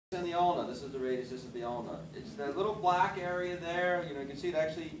And the ulna. This is the radius, this is the ulna. It's that little black area there. You can see it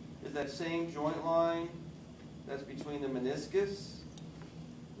actually is that same joint line that's between the meniscus,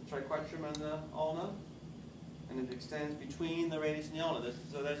 the triquetrum, and the ulna. And it extends between the radius and the ulna.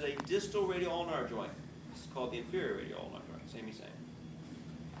 So there's a distal radioulnar joint. This is called the inferior radioulnar joint. Same.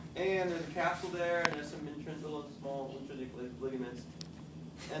 And there's a capsule there, and there's some little small intrinsic ligaments.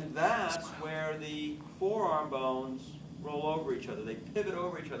 And that's where the forearm bones roll over each other. They pivot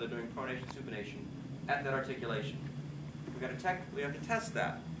over each other during pronation supination at that articulation. We have to test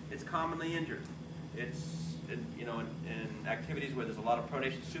that. It's commonly injured. It's in activities where there's a lot of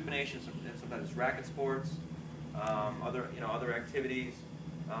pronation supination, sometimes it's racket sports, other activities.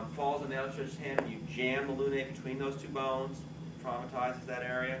 Falls on the outstretched hand, and you jam the lunate between those two bones, traumatizes that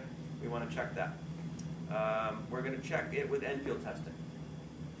area. We want to check that. We're going to check it with Endfeel testing.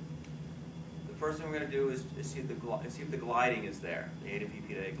 The first thing we're going to do is see if the gliding is there, the A to P,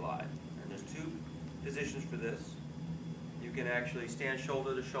 P to A glide. And there's two positions for this. You can actually stand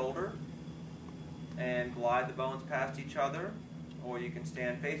shoulder to shoulder and glide the bones past each other, or you can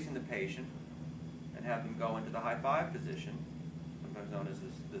stand facing the patient and have them go into the high five position, sometimes known as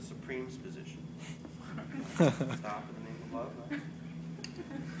the Supreme's position. Stop in the name of love.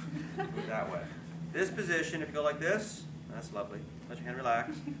 Go that way. This position, if you go like this, that's lovely. Let your hand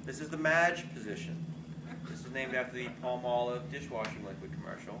relax. This is the Madge position. This is named after the Palmolive dishwashing liquid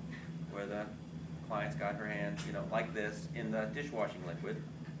commercial, where the client's got her hand, like this, in the dishwashing liquid,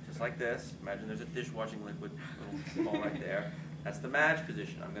 just like this. Imagine there's a dishwashing liquid little ball right there. That's the Madge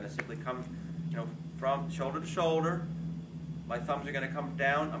position. I'm going to simply come, from shoulder to shoulder. My thumbs are going to come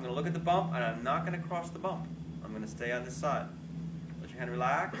down. I'm going to look at the bump, and I'm not going to cross the bump. I'm going to stay on this side. Let your hand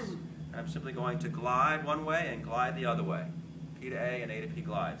relax. And I'm simply going to glide one way and glide the other way. P to A and A to P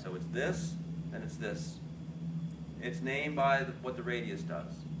glide. So it's this, and it's this. It's named by what the radius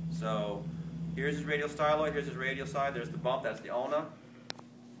does. So here's his radial styloid, here's his radial side, there's the bump, that's the ulna.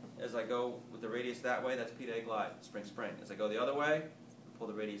 As I go with the radius that way, that's P to A glide, spring, spring. As I go the other way, pull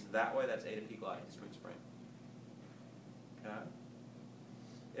the radius that way, that's A to P glide, spring, spring. Okay?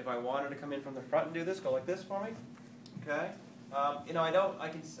 If I wanted to come in from the front and do this, go like this for me. Okay? I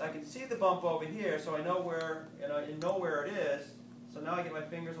can see the bump over here, so I know where, where it is. So now I get my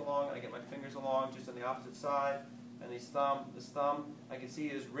fingers along, and I get my fingers along just on the opposite side. And this thumb, I can see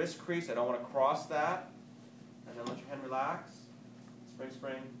his wrist crease. I don't want to cross that. And then let your hand relax. Spring,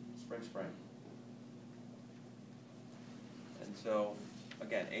 spring, spring, spring. And so,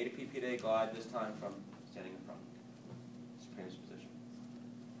 again, A to P, P to A glide, this time from standing in front. Supreme's position.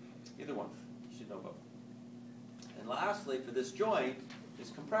 Either one. You should know both. And lastly, for this joint,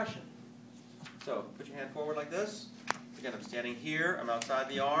 is compression. So put your hand forward like this. Again, I'm standing here. I'm outside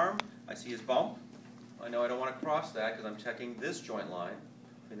the arm. I see his bump. I know I don't want to cross that because I'm checking this joint line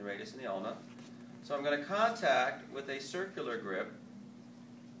between the radius and the ulna. So I'm going to contact with a circular grip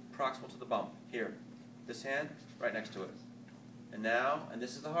proximal to the bump. Here. This hand right next to it. And now, and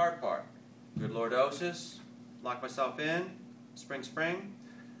this is the hard part. Good lordosis. Lock myself in. Spring, spring.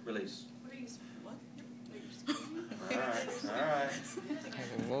 Release. All right.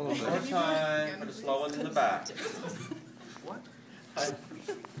 One more time for the slow ones in the back. What?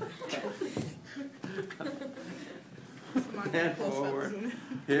 Hand forward.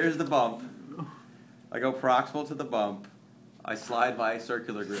 Here's the bump. I go proximal to the bump. I slide my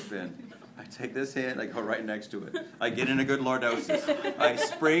circular grip in. I take this hand, I go right next to it. I get in a good lordosis. I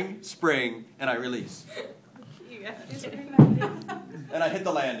spring, spring, and I release. And I hit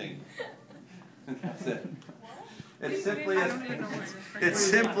the landing. And that's it. It's simply a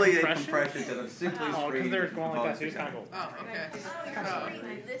compression because I'm simply because they're going like that, so you just kind of go. Oh, okay.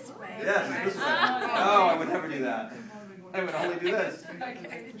 This way. Yes, this way. No, I would never do that. I would only do this.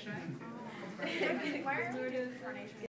 Okay. Why are we doing coronation?